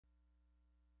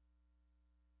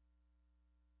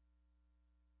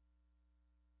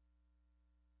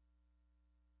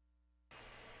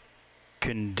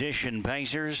Condition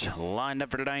Pacers lined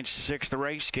up for tonight's sixth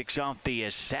race. Kicks off the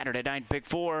Saturday night pick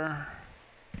four.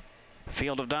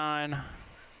 Field of 9.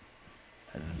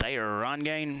 They are on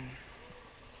gain.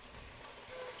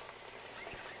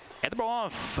 At the ball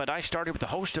off, a dice started with a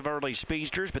host of early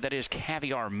speedsters, but that is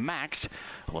CAVIART Max.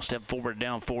 We'll step forward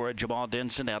down for Jamal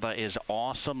Denson. Now that is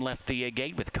Awesome. Left the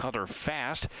gate with Color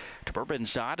Fast. To Bourbon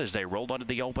side as they rolled onto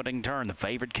the opening turn. The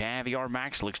favorite CAVIART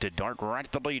Max looks to dart right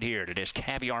at the lead here. It is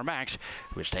CAVIART Max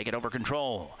who has taken over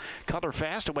control. Color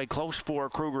Fast away close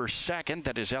for Kruger second.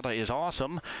 That is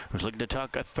Awesome, who's looking to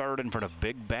tuck a third in front of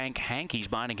Big Bank Hank. He's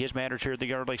minding his matters here at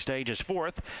the early stages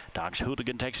fourth. Doc's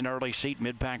Hooligan takes an early seat,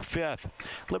 mid-pack fifth.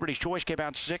 Liberty's Choice came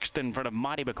out sixth in front of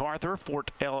Mighty MacArthur, Fort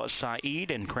El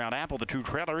Said, and Crown Apple, the two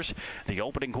trailers. The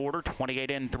opening quarter,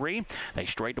 28-3. They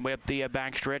straighten away up the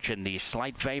backstretch, and the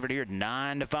slight favorite here,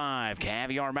 9-5.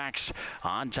 CAVIART Max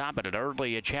on top, but an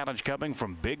early challenge coming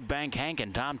from Big Bank Hank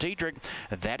and Tom Tetrick.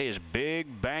 That is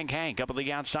Big Bank Hank up on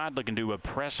the outside, looking to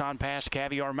press on past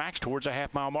CAVIART Max towards a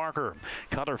half-mile marker.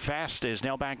 Color Fast is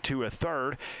now back to a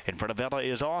third. In front of Ella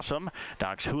is Awesome.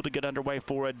 Doc's Hooligan underway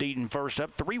for a Deaton first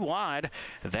up, 3 wide.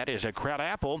 That is a Crown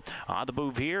Apple on the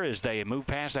move here as they move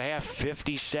past the half.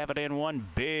 57-1.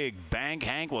 Big Bank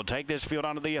Hank will take this field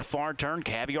onto the far turn.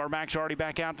 CAVIART Max already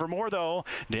back out for more though.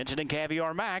 Denton and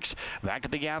CAVIART Max back to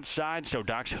the outside, so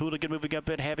Doc's Hooligan moving up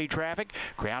in heavy traffic.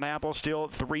 Crown Apple still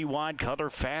 3 wide.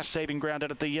 Color Fast saving ground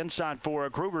at the inside for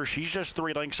Kruger. She's just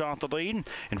 3 lengths off the lead.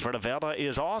 In front of Ella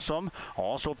is Awesome.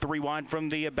 Also 3 wide from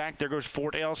the back. There goes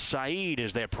Fort El Said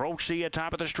as they approach the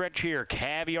top of the stretch here.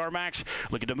 CAVIART Max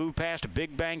looking to move past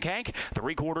Big Bank Hank.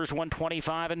 3/4,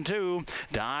 125-2.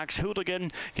 Doc's Hooligan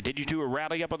continues to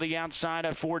rally up on the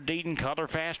outside for Deaton. Color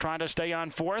Fast trying to stay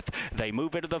on fourth. They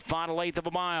move into the final eighth of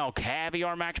a mile.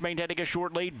 CAVIART Max maintaining a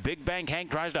short lead. Big Bank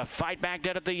Hank tries to fight back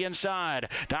down at the inside.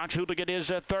 Doc's Hooligan is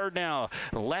third now.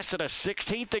 Less than a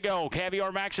 16th to go.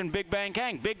 CAVIART Max and Big Bank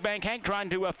Hank. Big Bank Hank trying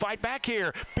to fight back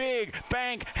here. Big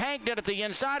Bank Hank down at the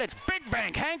inside. It's Big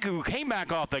Bank Hank who came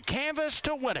back off the canvas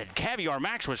to win it. CAVIART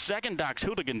Max was second. Doc's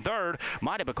Hooligan third.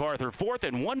 Mighty MacArthur fourth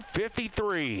and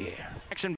 153.